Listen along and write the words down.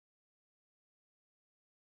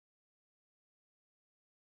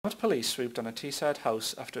Police swooped on a Teesside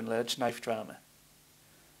house after an alleged knife drama.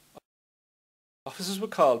 Officers were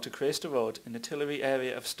called to Craister Road in the Tillery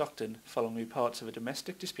area of Stockton following reports of a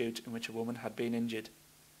domestic dispute in which a woman had been injured.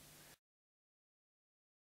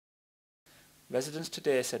 Residents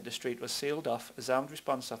today said the street was sealed off as armed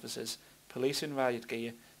response officers, police in riot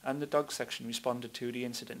gear and the dog section responded to the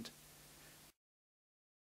incident.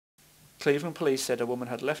 Cleveland police said a woman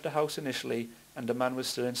had left the house initially and a man was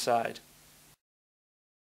still inside.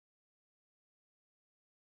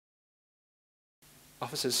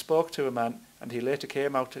 Officers spoke to a man and he later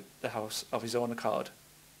came out of the house of his own accord.